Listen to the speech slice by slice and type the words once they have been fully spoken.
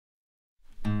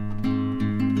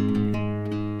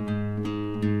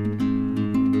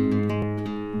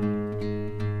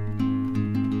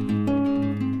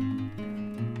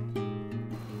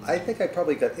think I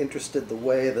probably got interested the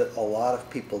way that a lot of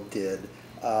people did.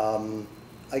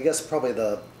 I guess probably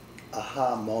the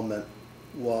aha moment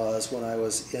was when I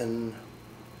was in,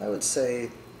 I would say,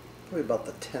 probably about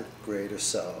the 10th grade or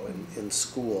so in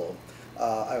school.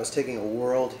 I was taking a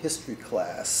world history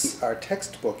class. Our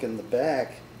textbook in the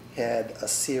back had a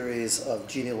series of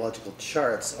genealogical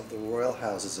charts of the royal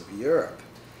houses of Europe.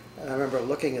 And I remember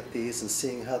looking at these and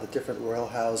seeing how the different royal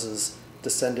houses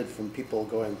descended from people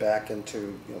going back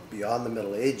into, beyond the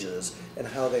Middle Ages, and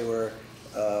how they were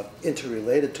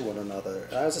interrelated to one another.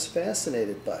 And I was just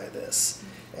fascinated by this.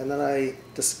 And then I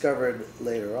discovered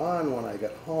later on when I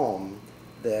got home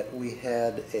that we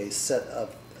had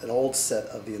an old set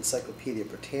of the Encyclopedia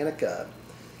Britannica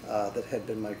that had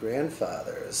been my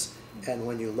grandfather's. And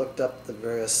when you looked up the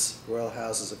various royal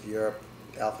houses of Europe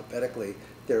alphabetically,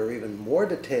 there were even more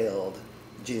detailed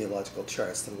genealogical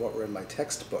charts than what were in my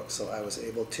textbook. So I was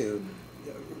able to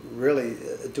really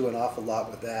do an awful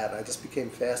lot with that. I just became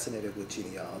fascinated with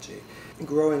genealogy.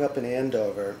 Growing up in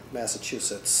Andover,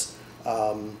 Massachusetts,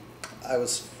 I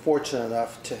was fortunate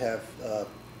enough to have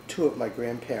two of my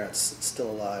grandparents still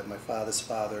alive, my father's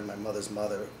father and my mother's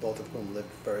mother, both of whom lived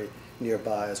very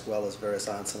nearby, as well as various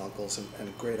aunts and uncles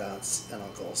and great aunts and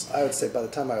uncles. I would say by the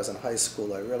time I was in high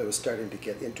school, I really was starting to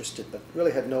get interested, but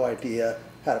really had no idea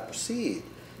how to proceed.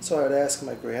 So I would ask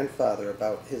my grandfather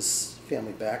about his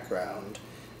family background,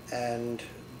 and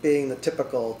being the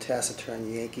typical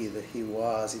taciturn Yankee that he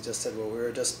was, he just said, well, we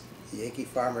were just Yankee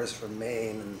farmers from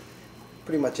Maine, and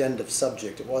pretty much end of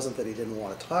subject. It wasn't that he didn't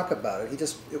want to talk about it,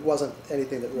 it wasn't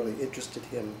anything that really interested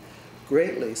him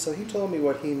greatly. So he told me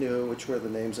what he knew, which were the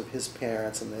names of his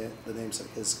parents and the names of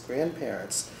his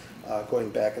grandparents, going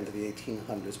back into the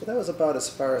 1800s. But that was about as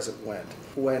far as it went.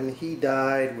 When he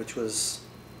died, which was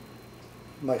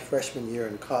my freshman year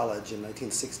in college in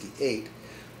 1968,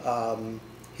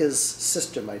 his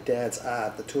sister, my dad's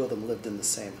aunt, the two of them lived in the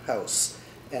same house.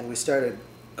 And we started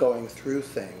going through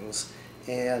things.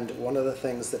 And one of the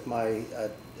things that my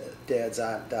dad's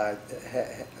aunt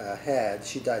had,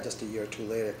 she died just a year or two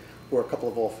later, were a couple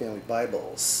of old family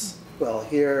Bibles. Well,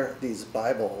 here, these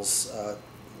Bibles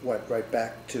went right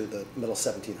back to the middle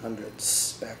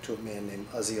 1700s, back to a man named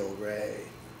Uzziel Ray.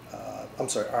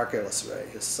 Archelaus Ray,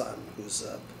 his son,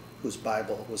 whose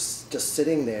Bible was just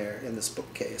sitting there in this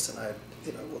bookcase. And I,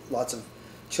 lots of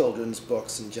children's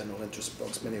books and general interest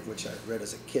books, many of which I'd read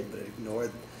as a kid, but I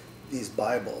ignored these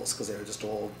Bibles because they were just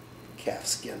old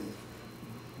calfskin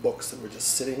books that were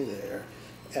just sitting there.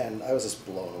 And I was just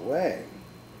blown away.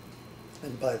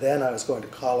 And by then I was going to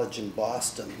college in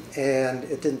Boston. And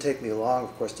it didn't take me long,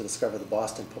 of course, to discover the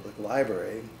Boston Public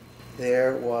Library.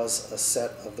 There was a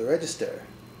set of the Register,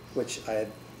 which I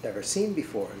had never seen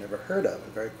before, never heard of.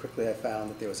 And very quickly I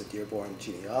found that there was a Dearborn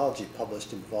genealogy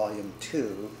published in Volume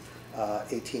 2,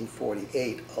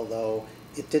 1848, although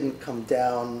it didn't come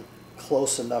down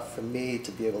close enough for me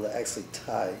to be able to actually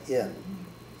tie in.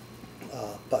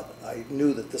 But I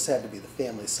knew that this had to be the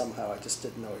family somehow, I just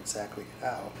didn't know exactly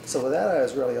how. So with that I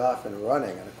was really off and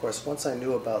running, and of course once I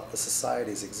knew about the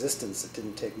society's existence, it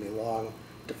didn't take me long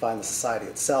to find the society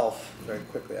itself. Very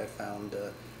quickly I found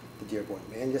the Dearborn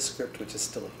manuscript, which is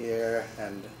still here,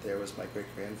 and there was my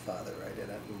great-grandfather right in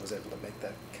it, and was able to make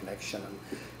that connection, and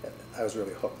I was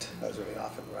really hooked. I was really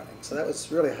off and running. So that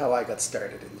was really how I got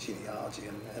started in genealogy,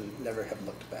 and never have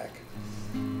looked back.